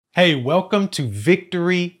Hey, welcome to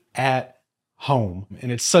Victory at Home.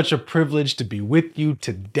 And it's such a privilege to be with you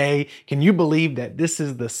today. Can you believe that this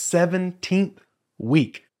is the 17th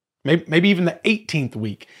week, maybe even the 18th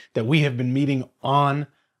week that we have been meeting online?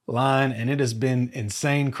 And it has been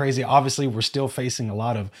insane, crazy. Obviously, we're still facing a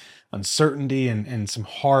lot of uncertainty and some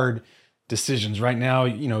hard decisions right now.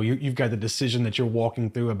 You've got the decision that you're walking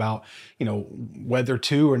through about whether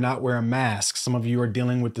to or not wear a mask. Some of you are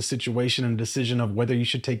dealing with the situation and decision of whether you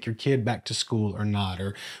should take your kid back to school or not,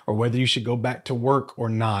 or whether you should go back to work or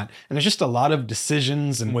not. And there's just a lot of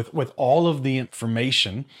decisions, and with all of the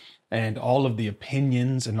information and all of the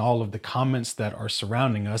opinions and all of the comments that are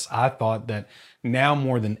surrounding us, I thought that now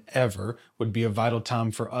more than ever would be a vital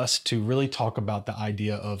time for us to really talk about the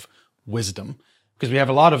idea of wisdom. Because we have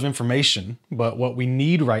a lot of information, but what we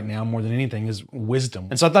need right now more than anything is wisdom.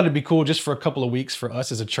 And so I thought it'd be cool just for a couple of weeks for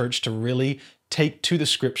us as a church to really take to the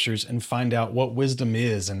scriptures and find out what wisdom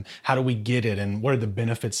is and how do we get it and what are the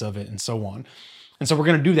benefits of it and so on. And so we're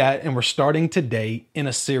going to do that, and we're starting today in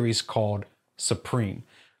a series called Supreme.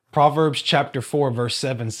 Proverbs chapter 4 verse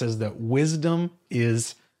 7 says that wisdom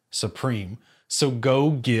is supreme. So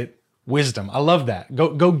go get wisdom. I love that.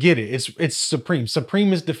 Go get it. It's supreme.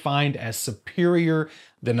 Supreme is defined as superior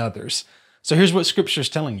than others. So here's what scripture is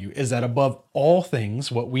telling you is that above all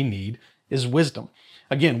things, what we need is wisdom.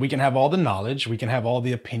 Again, we can have all the knowledge, we can have all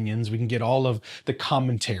the opinions, we can get all of the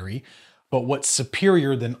commentary, but what's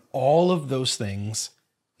superior than all of those things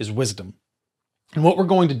is wisdom. And what we're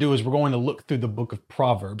going to do is we're going to look through the book of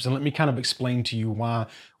Proverbs, and let me kind of explain to you why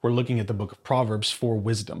we're looking at the book of Proverbs for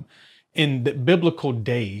wisdom. In the biblical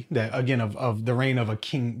day, that again of the reign of a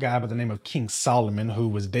guy by the name of King Solomon, who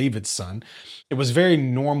was David's son, it was very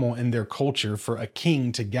normal in their culture for a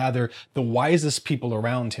king to gather the wisest people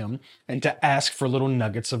around him and to ask for little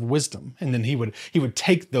nuggets of wisdom. And then he would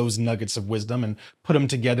take those nuggets of wisdom and put them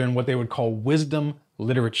together in what they would call wisdom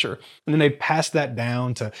literature. And then they pass that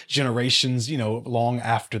down to generations, long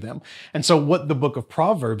after them. And so what the book of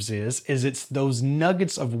Proverbs is it's those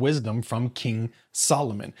nuggets of wisdom from King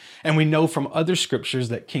Solomon. And we know from other scriptures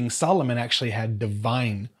that King Solomon actually had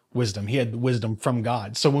divine wisdom. He had wisdom from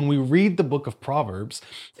God. So when we read the book of Proverbs,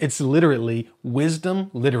 it's literally wisdom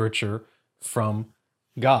literature from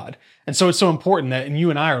God. And so it's so important that you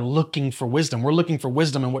and I are looking for wisdom. We're looking for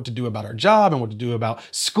wisdom in what to do about our job and what to do about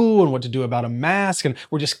school and what to do about a mask. And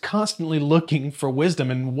we're just constantly looking for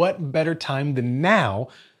wisdom. And what better time than now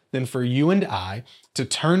than for you and I to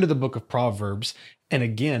turn to the book of Proverbs and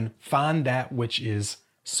again, find that which is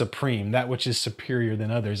supreme, that which is superior than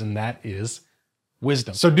others, and that is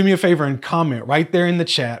wisdom. So do me a favor and comment right there in the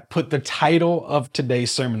chat, put the title of today's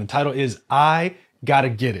sermon. The title is I Gotta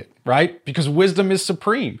Get It, right? Because wisdom is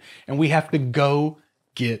supreme and we have to go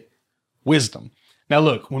get wisdom. Now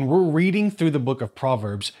look, when we're reading through the book of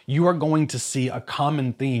Proverbs, you are going to see a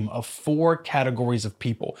common theme of 4 categories of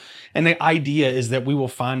people. And the idea is that we will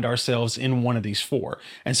find ourselves in one of these 4.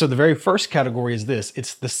 And so the very first category is this,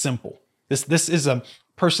 it's the simple. This is a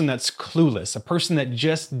person that's clueless, a person that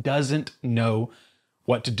just doesn't know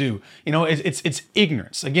what to do. It's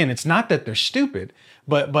ignorance. Again, it's not that they're stupid,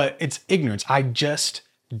 but it's ignorance. I just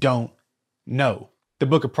don't know. The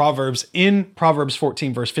book of Proverbs in Proverbs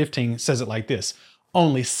 14 verse 15 says it like this: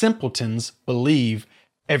 only simpletons believe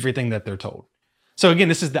everything that they're told. So again,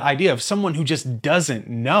 this is the idea of someone who just doesn't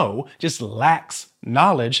know, just lacks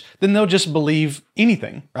knowledge, then they'll just believe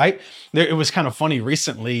anything, right? It was kind of funny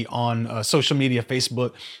recently on social media,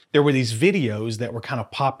 Facebook, there were these videos that were kind of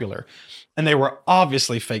popular and they were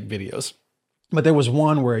obviously fake videos. But there was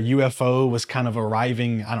one where a UFO was kind of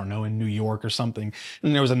arriving, I don't know, in New York or something.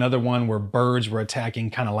 And there was another one where birds were attacking,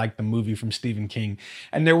 kind of like the movie from Stephen King.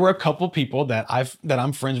 And there were a couple people that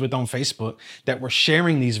I'm friends with on Facebook that were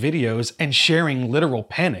sharing these videos and sharing literal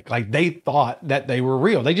panic. Like they thought that they were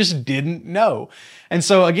real. They just didn't know. And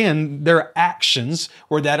so again, their actions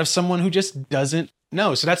were that of someone who just doesn't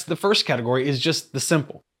know. So that's the first category, is just the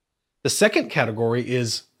simple. The second category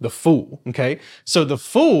is the fool, okay? So the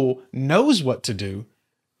fool knows what to do,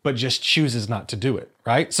 but just chooses not to do it,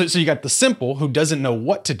 right? So you got the simple who doesn't know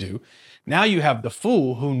what to do. Now you have the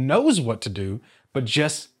fool who knows what to do, but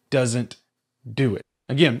just doesn't do it.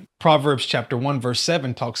 Again, Proverbs chapter 1, verse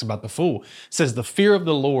 7 talks about the fool. It says, the fear of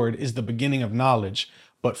the Lord is the beginning of knowledge,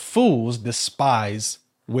 but fools despise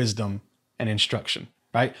wisdom and instruction,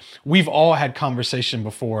 right? We've all had conversation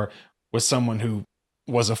before with someone who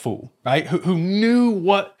was a fool, right? Who knew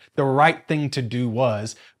what the right thing to do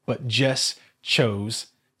was, but just chose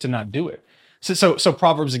to not do it. So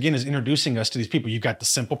Proverbs again is introducing us to these people. You've got the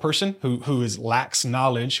simple person who is lacks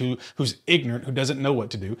knowledge, who's ignorant, who doesn't know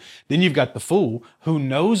what to do. Then you've got the fool who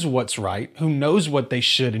knows what's right, who knows what they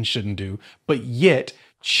should and shouldn't do, but yet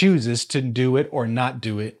chooses to do it or not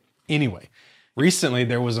do it anyway. Recently,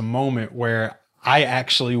 there was a moment where I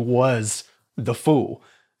actually was the fool.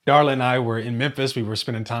 Darla and I were in Memphis. We were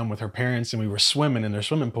spending time with her parents and we were swimming in their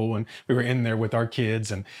swimming pool, and we were in there with our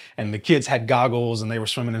kids, and the kids had goggles and they were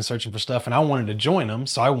swimming and searching for stuff, and I wanted to join them.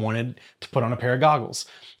 So I wanted to put on a pair of goggles,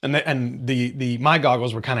 and my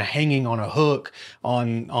goggles were kind of hanging on a hook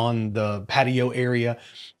on the patio area.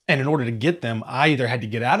 And in order to get them, I either had to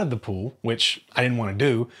get out of the pool, which I didn't want to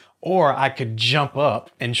do, or I could jump up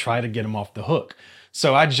and try to get them off the hook.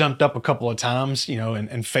 So I jumped up a couple of times,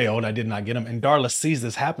 and failed. I did not get them. And Darla sees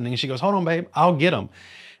this happening and she goes, "Hold on, babe, I'll get them."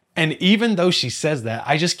 And even though she says that,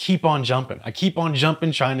 I just keep on jumping. I keep on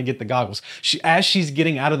jumping, trying to get the goggles. As she's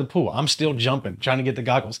getting out of the pool, I'm still jumping, trying to get the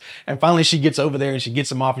goggles. And finally she gets over there and she gets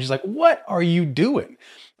them off and she's like, "What are you doing?"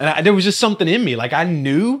 And there was just something in me. Like, I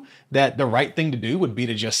knew that the right thing to do would be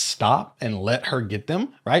to just stop and let her get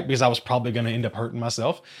them, right? Because I was probably going to end up hurting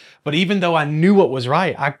myself. But even though I knew what was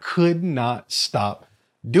right, I could not stop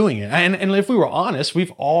doing it. And if we were honest, we've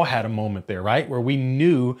all had a moment there, right? Where we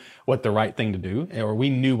knew what the right thing to do, or we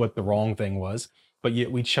knew what the wrong thing was, but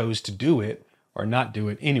yet we chose to do it or not do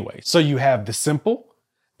it anyway. So you have the simple,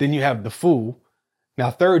 then you have the fool. Now,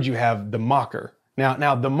 third, you have the mocker.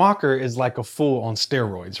 Now the mocker is like a fool on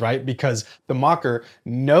steroids, right? Because the mocker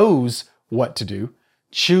knows what to do,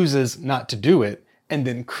 chooses not to do it, and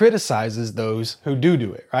then criticizes those who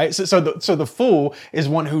do it, right? So the fool is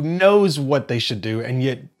one who knows what they should do and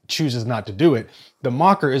yet chooses not to do it. The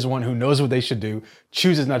mocker is one who knows what they should do,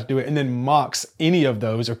 chooses not to do it, and then mocks any of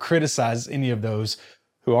those or criticizes any of those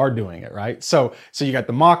who are doing it, right? So you got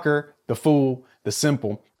the mocker, the fool, the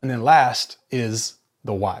simple, and then last is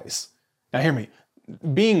the wise. Now hear me.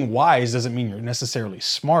 Being wise doesn't mean you're necessarily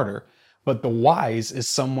smarter, but the wise is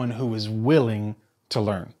someone who is willing to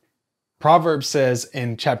learn. Proverbs says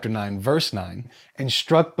in chapter 9, verse 9,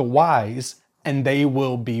 "Instruct the wise and they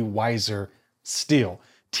will be wiser still.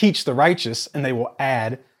 Teach the righteous and they will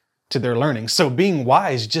add to their learning." So being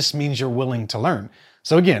wise just means you're willing to learn.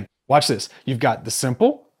 So again, watch this. You've got the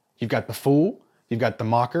simple, you've got the fool, you've got the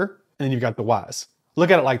mocker, and then you've got the wise.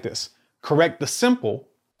 Look at it like this. Correct the simple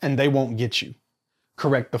and they won't get you.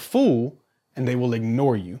 Correct the fool and they will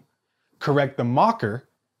ignore you. Correct the mocker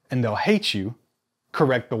and they'll hate you.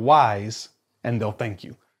 Correct the wise and they'll thank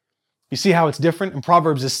you. You see how it's different? And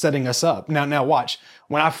Proverbs is setting us up. Now watch.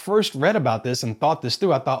 When I first read about this and thought this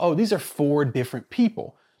through, I thought, oh, these are 4 different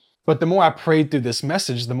people. But the more I prayed through this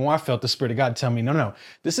message, the more I felt the Spirit of God tell me, no,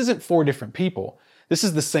 this isn't 4 different people. This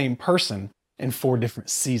is the same person in 4 different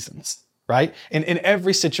seasons, right? And in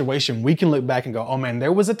every situation, we can look back and go, oh man,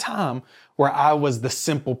 there was a time where I was the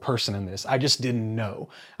simple person in this. I just didn't know.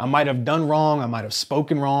 I might have done wrong. I might have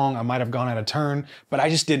spoken wrong. I might have gone out of turn, but I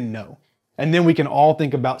just didn't know. And then we can all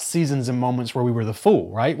think about seasons and moments where we were the fool,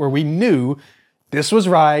 right? Where we knew this was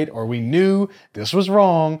right, or we knew this was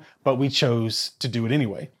wrong, but we chose to do it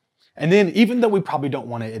anyway. And then even though we probably don't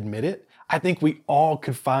want to admit it, I think we all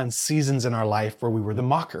could find seasons in our life where we were the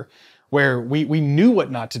mocker, where we knew what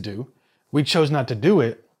not to do. We chose not to do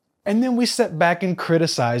it. And then we sat back and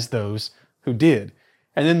criticized those who did.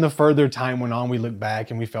 And then the further time went on, we looked back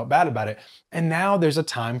and we felt bad about it. And now there's a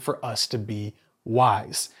time for us to be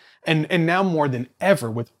wise. And now more than ever,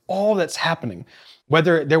 with all that's happening,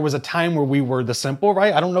 whether there was a time where we were the simple,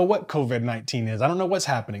 right? I don't know what COVID-19 is. I don't know what's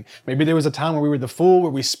happening. Maybe there was a time where we were the fool,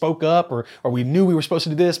 where we spoke up, or we knew we were supposed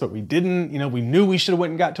to do this, but we didn't. We knew we should have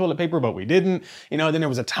went and got toilet paper, but we didn't. Then there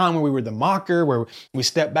was a time where we were the mocker, where we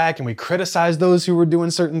stepped back and we criticized those who were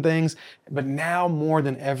doing certain things. But now more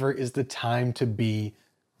than ever is the time to be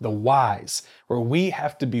the wise, where we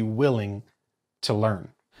have to be willing to learn.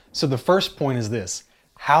 So the first point is this: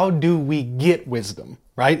 how do we get wisdom,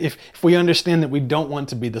 right? If we understand that we don't want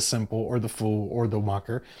to be the simple or the fool or the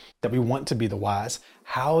mocker, that we want to be the wise,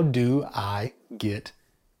 how do I get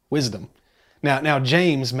wisdom? Now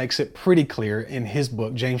James makes it pretty clear in his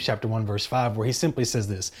book, James chapter 1, verse 5, where he simply says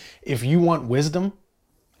this: if you want wisdom,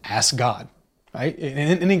 ask God, right?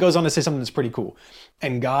 And he goes on to say something that's pretty cool.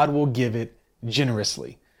 And God will give it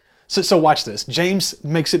generously. So watch this. James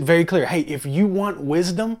makes it very clear. Hey, if you want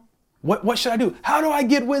wisdom, what should I do? How do I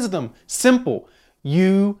get wisdom? Simple.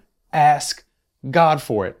 You ask God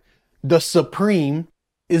for it. The supreme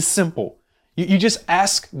is simple. You just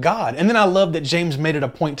ask God. And then I love that James made it a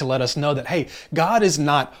point to let us know that, hey, God is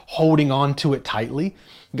not holding on to it tightly.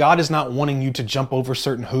 God is not wanting you to jump over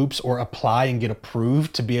certain hoops or apply and get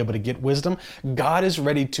approved to be able to get wisdom. God is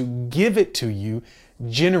ready to give it to you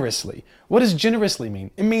generously. What does generously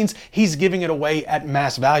mean? It means he's giving it away at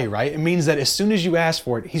mass value, right? It means that as soon as you ask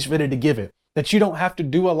for it, he's ready to give it. That you don't have to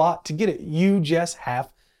do a lot to get it. You just have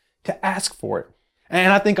to ask for it.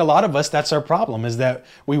 And I think a lot of us, that's our problem, is that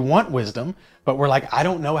we want wisdom, but we're like, I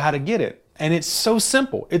don't know how to get it. And it's so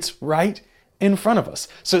simple. It's right in front of us.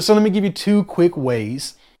 So let me give you two quick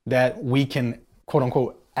ways that we can, quote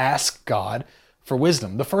unquote, ask God for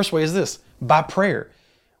wisdom. The first way is this: by prayer.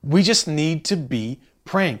 We just need to be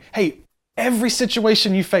praying. Hey, every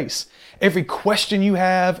situation you face, every question you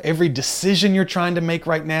have, every decision you're trying to make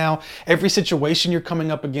right now, every situation you're coming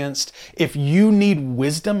up against, if you need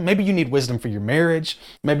wisdom, maybe you need wisdom for your marriage,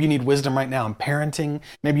 maybe you need wisdom right now in parenting,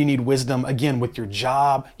 maybe you need wisdom again with your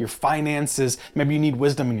job, your finances, maybe you need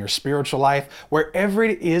wisdom in your spiritual life, wherever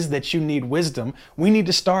it is that you need wisdom, we need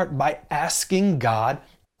to start by asking God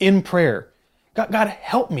in prayer. God,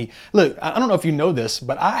 help me. Look, I don't know if you know this,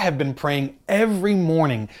 but I have been praying every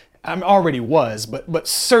morning. I already was, but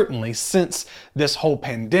certainly since this whole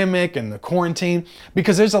pandemic and the quarantine,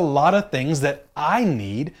 because there's a lot of things that I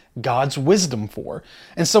need God's wisdom for.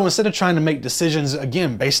 And so instead of trying to make decisions,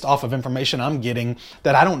 again, based off of information I'm getting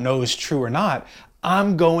that I don't know is true or not,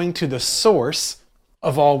 I'm going to the source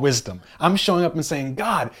of all wisdom. I'm showing up and saying,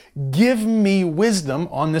 God, give me wisdom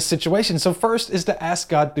on this situation. So first is to ask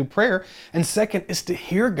God through prayer. And second is to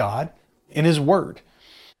hear God in his word.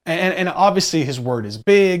 And obviously his word is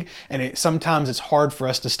big, and sometimes it's hard for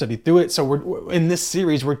us to study through it. So we're in this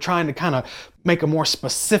series, we're trying to kind of make a more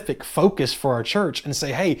specific focus for our church and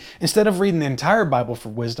say, hey, instead of reading the entire Bible for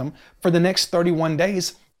wisdom, for the next 31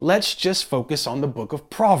 days, let's just focus on the book of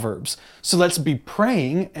Proverbs. So let's be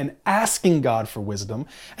praying and asking God for wisdom,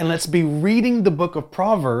 and let's be reading the book of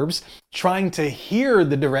Proverbs, trying to hear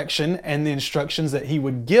the direction and the instructions that he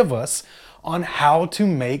would give us on how to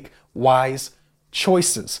make wise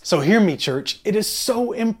choices. So hear me, church. It is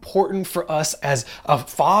so important for us as a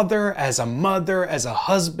father, as a mother, as a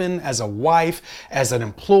husband, as a wife, as an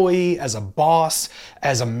employee, as a boss,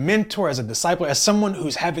 as a mentor, as a disciple, as someone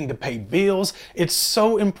who's having to pay bills. It's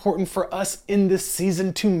so important for us in this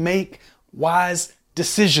season to make wise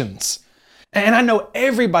decisions. And I know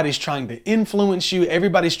everybody's trying to influence you.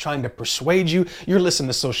 Everybody's trying to persuade you. You're listening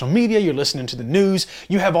to social media. You're listening to the news.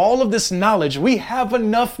 You have all of this knowledge. We have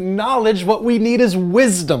enough knowledge. What we need is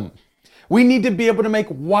wisdom. We need to be able to make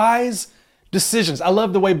wise decisions. I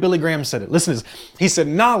love the way Billy Graham said it. Listen to this. He said,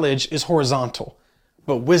 knowledge is horizontal,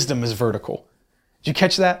 but wisdom is vertical. Did you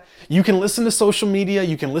catch that? You can listen to social media.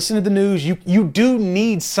 You can listen to the news. You do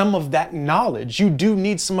need some of that knowledge. You do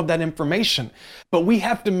need some of that information. But we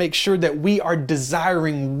have to make sure that we are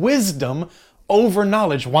desiring wisdom over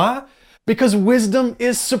knowledge. Why? Because wisdom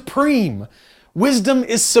is supreme. Wisdom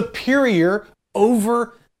is superior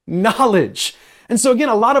over knowledge. And so again,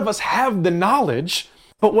 a lot of us have the knowledge,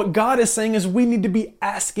 but what God is saying is we need to be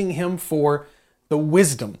asking him for the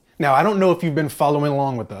wisdom. Now, I don't know if you've been following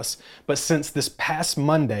along with us, but since this past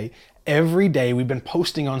Monday, every day we've been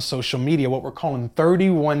posting on social media what we're calling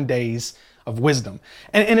 31 days of wisdom.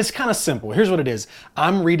 And it's kind of simple. Here's what it is.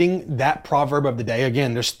 I'm reading that proverb of the day.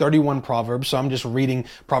 Again, there's 31 proverbs, so I'm just reading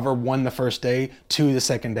Proverb 1 the first day, 2 the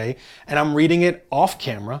second day, and I'm reading it off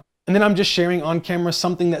camera. And then I'm just sharing on camera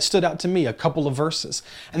something that stood out to me, a couple of verses.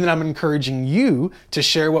 And then I'm encouraging you to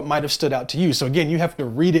share what might have stood out to you. So again, you have to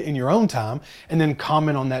read it in your own time and then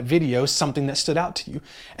comment on that video, something that stood out to you.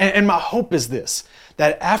 And my hope is this,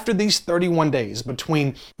 that after these 31 days,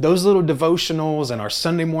 between those little devotionals and our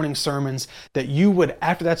Sunday morning sermons, that you would,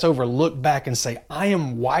 after that's over, look back and say, I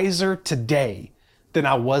am wiser today than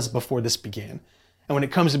I was before this began. And when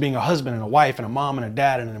it comes to being a husband and a wife and a mom and a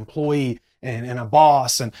dad and an employee, and a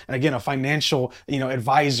boss, and again, a financial,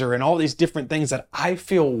 advisor, and all these different things, that I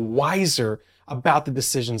feel wiser about the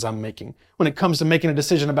decisions I'm making. When it comes to making a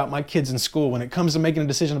decision about my kids in school, when it comes to making a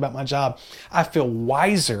decision about my job, I feel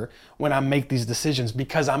wiser when I make these decisions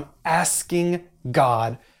because I'm asking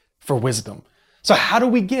God for wisdom. So how do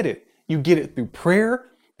we get it? You get it through prayer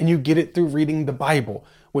and you get it through reading the Bible,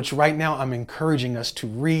 which right now I'm encouraging us to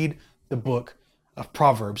read the book of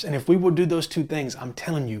Proverbs. And if we will do those two things, I'm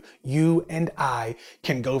telling you, you and I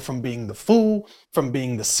can go from being the fool, from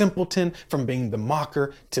being the simpleton, from being the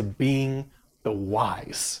mocker, to being the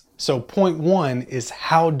wise. So point one is,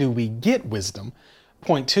 how do we get wisdom?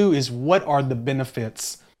 Point two is, what are the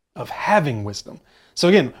benefits of having wisdom? So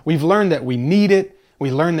again, we've learned that we need it.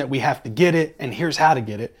 We learned that we have to get it, and here's how to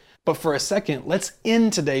get it. But for a second, let's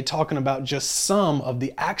end today talking about just some of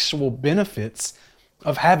the actual benefits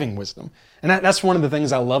of having wisdom. And that's one of the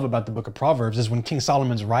things I love about the book of Proverbs is when King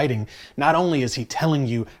Solomon's writing, not only is he telling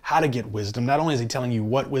you how to get wisdom, not only is he telling you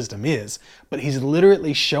what wisdom is, but he's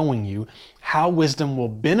literally showing you how wisdom will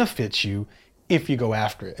benefit you if you go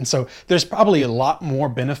after it. And so there's probably a lot more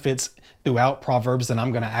benefits throughout Proverbs than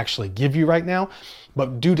I'm going to actually give you right now.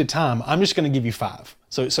 But due to time, I'm just going to give you 5.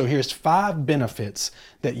 So here's 5 benefits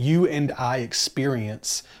that you and I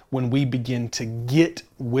experience when we begin to get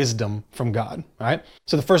wisdom from God. All right.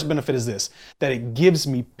 So the first benefit is this, that it gives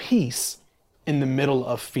me peace in the middle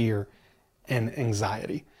of fear and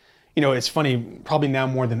anxiety. You know, it's funny, probably now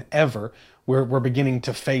more than ever, we're beginning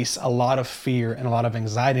to face a lot of fear and a lot of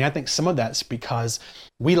anxiety. And I think some of that's because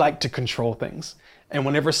we like to control things. And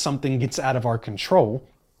whenever something gets out of our control,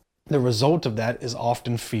 the result of that is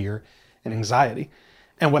often fear and anxiety.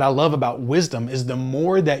 And what I love about wisdom is the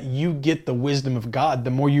more that you get the wisdom of God,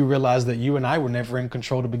 the more you realize that you and I were never in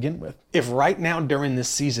control to begin with. If right now during this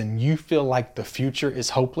season you feel like the future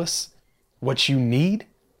is hopeless, what you need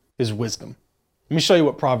is wisdom. Let me show you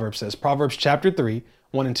what Proverbs says. Proverbs chapter 3,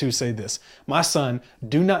 1 and 2 say this, "My son,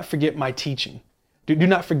 do not forget my teaching. Do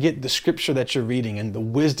not forget the scripture that you're reading and the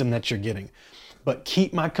wisdom that you're getting. But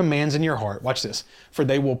keep my commands in your heart." Watch this. "For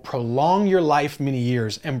they will prolong your life many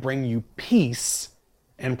years and bring you peace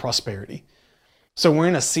and prosperity." So we're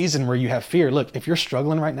in a season where you have fear. Look, if you're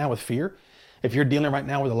struggling right now with fear, if you're dealing right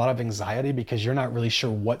now with a lot of anxiety because you're not really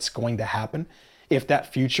sure what's going to happen, if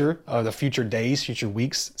that future, the future days, future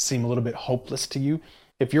weeks seem a little bit hopeless to you,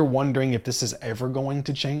 if you're wondering if this is ever going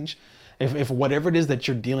to change, if whatever it is that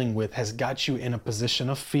you're dealing with has got you in a position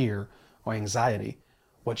of fear or anxiety,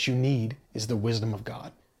 what you need is the wisdom of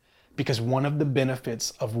God. Because one of the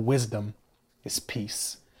benefits of wisdom is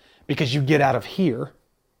peace. Because you get out of here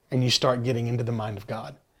and you start getting into the mind of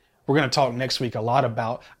God. We're going to talk next week a lot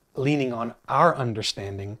about leaning on our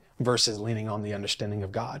understanding versus leaning on the understanding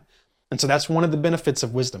of God. And so that's one of the benefits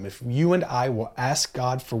of wisdom. If you and I will ask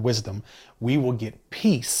God for wisdom, we will get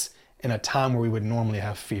peace in a time where we would normally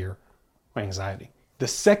have fear or anxiety. The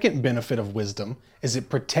second benefit of wisdom is it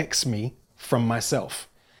protects me from myself.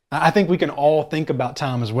 I think we can all think about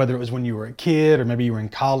times, whether it was when you were a kid or maybe you were in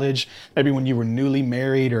college, maybe when you were newly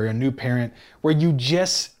married or a new parent, where you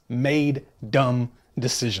just made dumb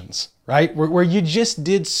decisions, right? Where you just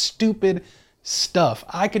did stupid stuff.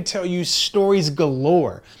 I could tell you stories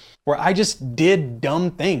galore where I just did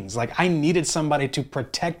dumb things. Like I needed somebody to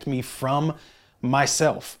protect me from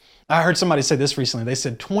myself. I heard somebody say this recently. They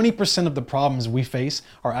said 20% of the problems we face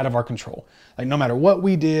are out of our control. Like no matter what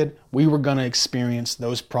we did, we were going to experience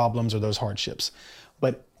those problems or those hardships.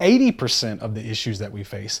 But 80% of the issues that we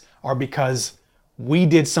face are because we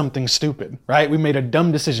did something stupid, right? We made a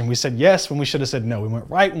dumb decision. We said yes when we should have said no. We went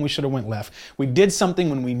right when we should have went left. We did something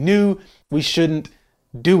when we knew we shouldn't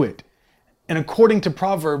do it. And according to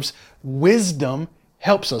Proverbs, wisdom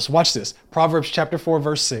helps us. Watch this. Proverbs chapter 4,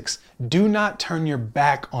 verse 6. "Do not turn your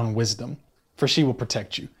back on wisdom, for she will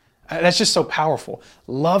protect you." That's just so powerful.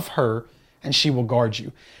 Love her and she will guard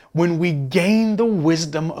you. When we gain the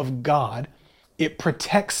wisdom of God, it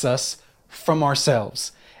protects us from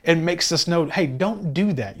ourselves. It makes us know, hey, don't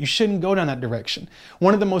do that. You shouldn't go down that direction.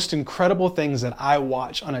 One of the most incredible things that I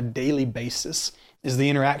watch on a daily basis is the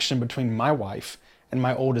interaction between my wife and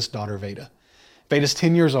my oldest daughter, Veda. Veda's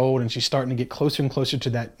 10 years old and she's starting to get closer and closer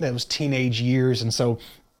to those teenage years. And so,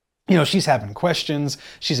 you know, she's having questions.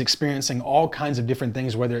 She's experiencing all kinds of different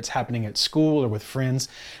things, whether it's happening at school or with friends.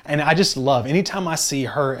 And I just love, anytime I see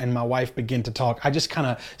her and my wife begin to talk, I just kind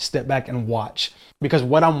of step back and watch. Because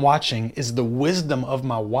what I'm watching is the wisdom of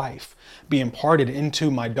my wife be imparted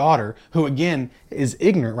into my daughter, who again is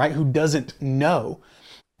ignorant, right? Who doesn't know.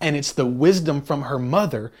 And it's the wisdom from her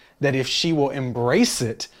mother that if she will embrace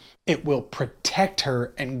it, it will protect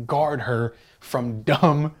her and guard her from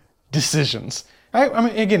dumb decisions. Right? I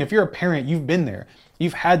mean, again, if you're a parent, you've been there.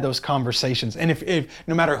 You've had those conversations. And if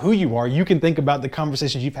no matter who you are, you can think about the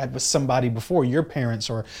conversations you've had with somebody before, your parents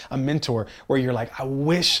or a mentor, where you're like, I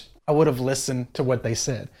wish I would have listened to what they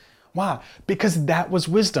said. Why? Because that was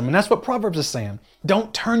wisdom. And that's what Proverbs is saying.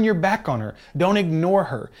 Don't turn your back on her. Don't ignore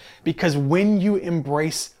her. Because when you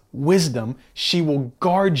embrace wisdom, she will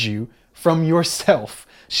guard you from yourself.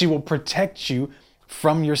 She will protect you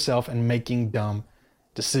from yourself and making dumb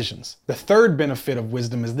decisions. The third benefit of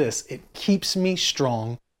wisdom is this: it keeps me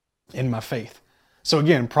strong in my faith. So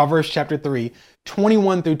again, Proverbs chapter 3,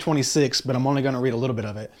 21 through 26, but I'm only going to read a little bit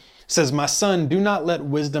of it. It says, "My son, do not let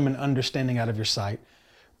wisdom and understanding out of your sight.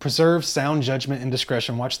 Preserve sound judgment and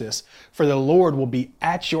discretion." Watch this. "For the Lord will be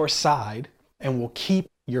at your side and will keep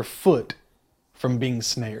your foot from being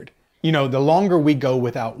snared. You know, the longer we go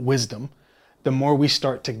without wisdom, the more we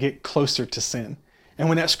start to get closer to sin. And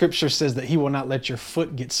when that scripture says that he will not let your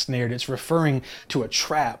foot get snared, it's referring to a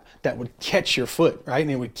trap that would catch your foot, right? And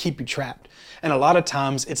it would keep you trapped. And a lot of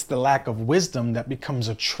times it's the lack of wisdom that becomes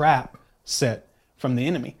a trap set from the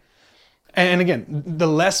enemy. And again, the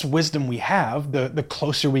less wisdom we have, the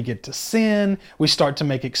closer we get to sin. We start to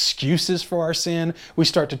make excuses for our sin. We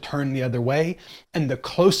start to turn the other way. And the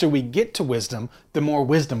closer we get to wisdom, the more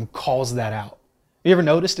wisdom calls that out. You ever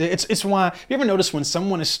noticed? It's why, you ever notice when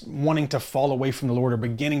someone is wanting to fall away from the Lord or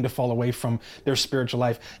beginning to fall away from their spiritual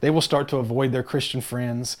life, they will start to avoid their Christian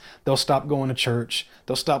friends. They'll stop going to church.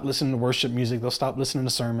 They'll stop listening to worship music. They'll stop listening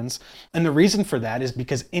to sermons. And the reason for that is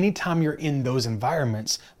because anytime you're in those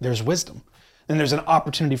environments, there's wisdom. And there's an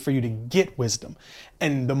opportunity for you to get wisdom.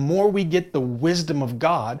 And the more we get the wisdom of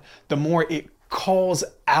God, the more it calls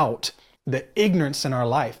out the ignorance in our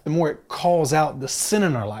life, the more it calls out the sin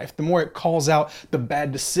in our life, the more it calls out the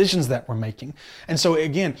bad decisions that we're making. And so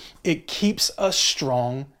again, it keeps us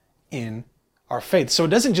strong in our faith. So it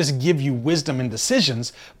doesn't just give you wisdom in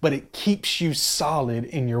decisions, but it keeps you solid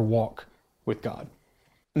in your walk with God.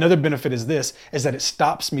 Another benefit is this, is that it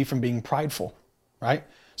stops me from being prideful, right?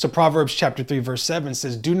 So Proverbs chapter 3, verse 7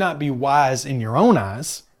 says, do not be wise in your own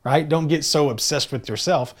eyes, right? Don't get so obsessed with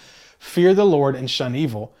yourself. Fear the Lord and shun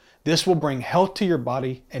evil. This will bring health to your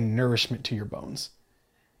body and nourishment to your bones.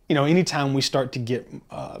 You know, anytime we start to get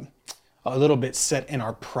a little bit set in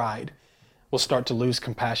our pride, we'll start to lose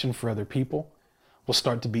compassion for other people. We'll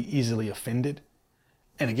start to be easily offended.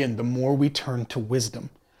 And again, the more we turn to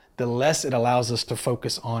wisdom, the less it allows us to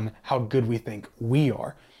focus on how good we think we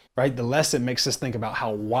are, right? The less it makes us think about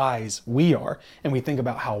how wise we are, and we think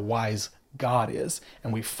about how wise God is,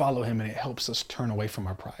 and we follow him, and it helps us turn away from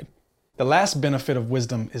our pride. The last benefit of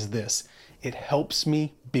wisdom is this. It helps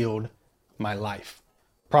me build my life.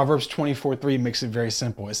 Proverbs 24:3 makes it very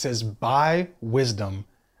simple. It says, by wisdom,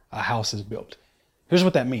 a house is built. Here's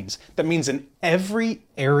what that means. That means in every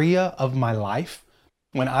area of my life,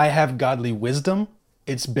 when I have godly wisdom,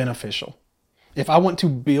 it's beneficial. If I want to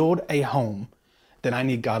build a home, then I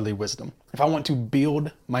need godly wisdom. If I want to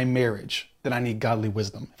build my marriage, then I need godly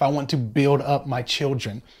wisdom. If I want to build up my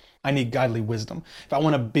children, I need godly wisdom. If I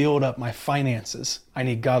want to build up my finances, I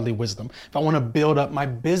need godly wisdom. If I want to build up my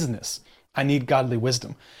business, I need godly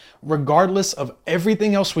wisdom. Regardless of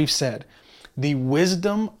everything else we've said, the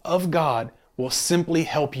wisdom of God will simply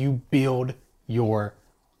help you build your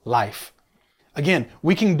life. Again,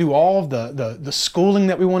 we can do all of the schooling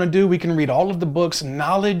that we want to do. We can read all of the books.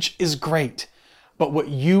 Knowledge is great. But what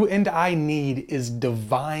you and I need is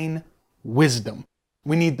divine wisdom.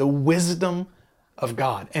 We need the wisdom of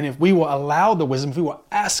God. And if we will allow the wisdom, if we will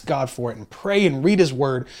ask God for it and pray and read his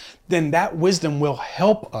word, then that wisdom will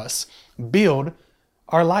help us build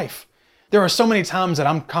our life. There are so many times that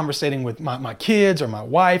I'm conversating with my kids or my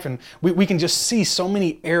wife, and we can just see so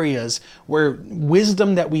many areas where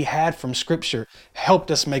wisdom that we had from scripture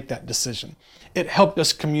helped us make that decision. It helped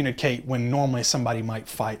us communicate when normally somebody might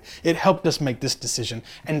fight. It helped us make this decision.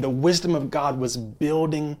 And the wisdom of God was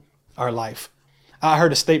building our life. I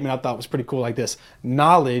heard a statement I thought was pretty cool like this.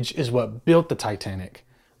 Knowledge is what built the Titanic,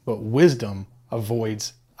 but wisdom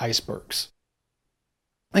avoids icebergs.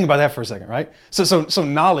 Think about that for a second, right? So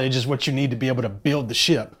knowledge is what you need to be able to build the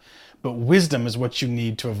ship, but wisdom is what you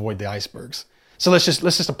need to avoid the icebergs. So let's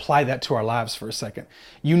just apply that to our lives for a second.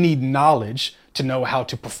 You need knowledge to know how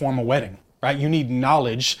to perform a wedding, right? You need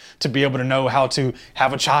knowledge to be able to know how to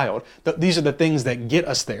have a child. These are the things that get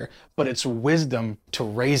us there, but it's wisdom to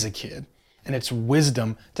raise a kid. And it's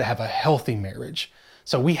wisdom to have a healthy marriage.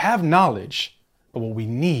 So we have knowledge, but what we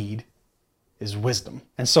need is wisdom.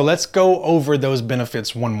 And so let's go over those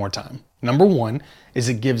benefits one more time. Number one is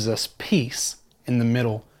it gives us peace in the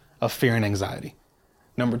middle of fear and anxiety.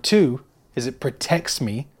 Number two is it protects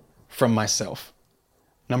me from myself.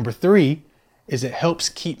 Number three is it helps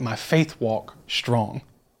keep my faith walk strong.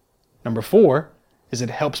 Number four is it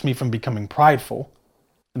helps me from becoming prideful.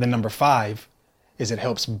 And then number five is it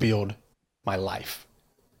helps build my life.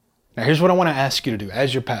 Now, here's what I want to ask you to do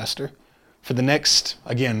as your pastor. For the next,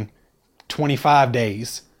 again, 25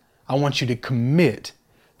 days, I want you to commit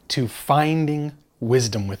to finding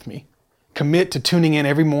wisdom with me. Commit to tuning in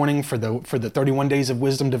every morning for the 31 Days of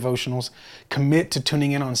Wisdom devotionals. Commit to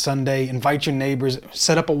tuning in on Sunday. Invite your neighbors,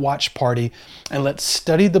 set up a watch party, and let's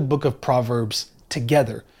study the book of Proverbs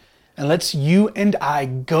together. And let's you and I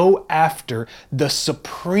go after the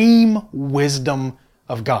supreme wisdom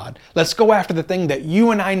of God. Let's go after the thing that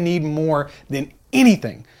you and I need more than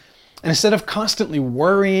anything. And instead of constantly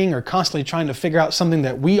worrying or constantly trying to figure out something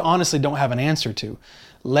that we honestly don't have an answer to,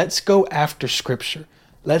 let's go after Scripture.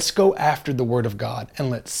 Let's go after the Word of God, and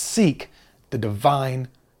let's seek the divine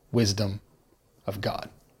wisdom of God.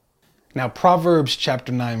 Now, Proverbs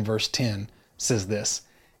chapter 9, verse 10 says this: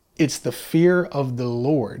 "It's the fear of the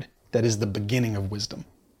Lord that is the beginning of wisdom."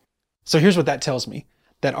 So here's what that tells me,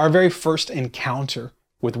 that our very first encounter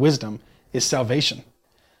with wisdom is salvation.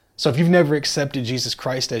 So if you've never accepted Jesus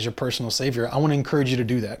Christ as your personal Savior, I want to encourage you to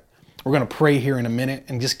do that. We're going to pray here in a minute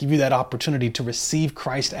and just give you that opportunity to receive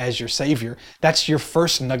Christ as your Savior. That's your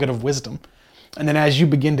first nugget of wisdom. And then as you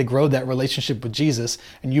begin to grow that relationship with Jesus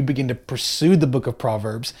and you begin to pursue the book of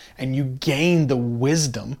Proverbs and you gain the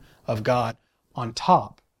wisdom of God on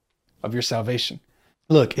top of your salvation.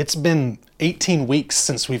 Look, it's been 18 weeks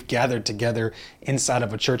since we've gathered together inside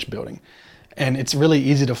of a church building. And it's really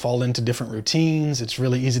easy to fall into different routines. It's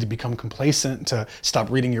really easy to become complacent, to stop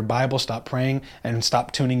reading your Bible, stop praying, and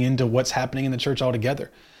stop tuning into what's happening in the church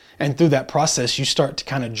altogether. And through that process, you start to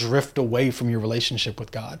kind of drift away from your relationship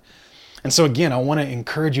with God. And so again, I want to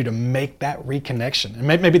encourage you to make that reconnection. And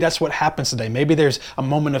maybe that's what happens today. Maybe there's a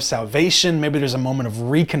moment of salvation. Maybe there's a moment of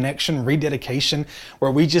reconnection, rededication,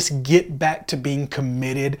 where we just get back to being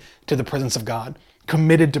committed to the presence of God,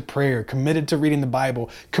 committed to prayer, committed to reading the Bible,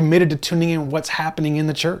 committed to tuning in what's happening in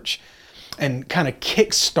the church, and kind of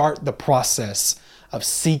kickstart the process of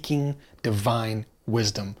seeking divine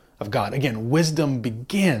wisdom of God. Again, wisdom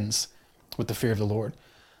begins with the fear of the Lord.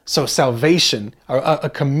 So salvation, a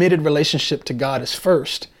committed relationship to God is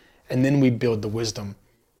first, and then we build the wisdom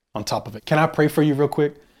on top of it. Can I pray for you real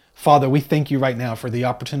quick? Father, we thank you right now for the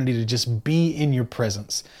opportunity to just be in your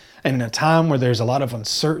presence. And in a time where there's a lot of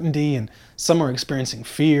uncertainty and some are experiencing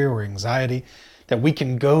fear or anxiety, that we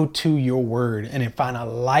can go to your word and find a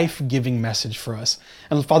life-giving message for us.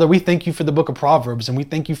 And Father, we thank you for the book of Proverbs, and we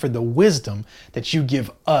thank you for the wisdom that you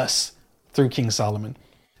give us through King Solomon.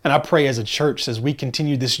 And I pray as a church, as we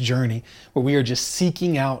continue this journey where we are just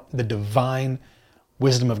seeking out the divine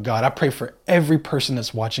wisdom of God, I pray for every person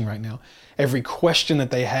that's watching right now, every question that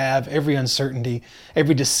they have, every uncertainty,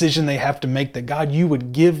 every decision they have to make, that God, you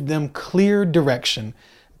would give them clear direction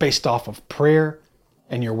based off of prayer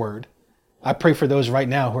and your word. I pray for those right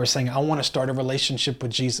now who are saying, I want to start a relationship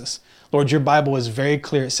with Jesus. Lord, your Bible is very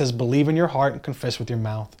clear. It says, believe in your heart and confess with your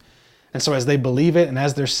mouth. And so as they believe it and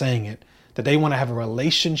as they're saying it, that they want to have a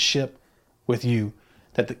relationship with you,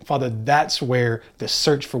 that Father, that's where the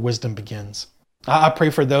search for wisdom begins. I pray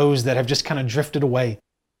for those that have just kind of drifted away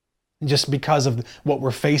just because of what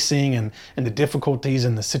we're facing and the difficulties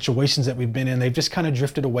and the situations that we've been in. They've just kind of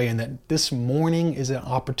drifted away, and that this morning is an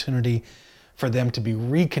opportunity for them to be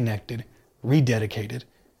reconnected, rededicated.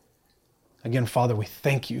 Again, Father, we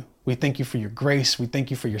thank you. We thank you for your grace. We thank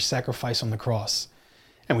you for your sacrifice on the cross.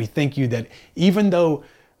 And we thank you that even though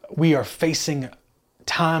we are facing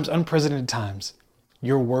times, unprecedented times,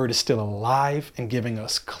 your word is still alive and giving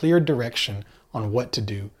us clear direction on what to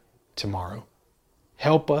do tomorrow.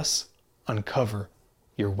 Help us uncover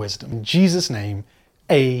your wisdom. In Jesus' name,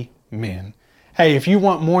 amen. Hey, if you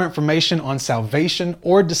want more information on salvation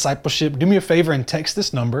or discipleship, do me a favor and text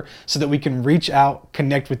this number so that we can reach out,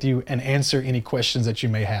 connect with you, and answer any questions that you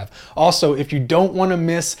may have. Also, if you don't want to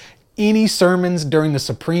miss any sermons during the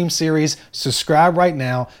Supreme series, subscribe right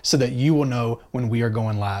now so that you will know when we are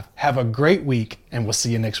going live. Have a great week, and we'll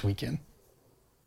see you next weekend.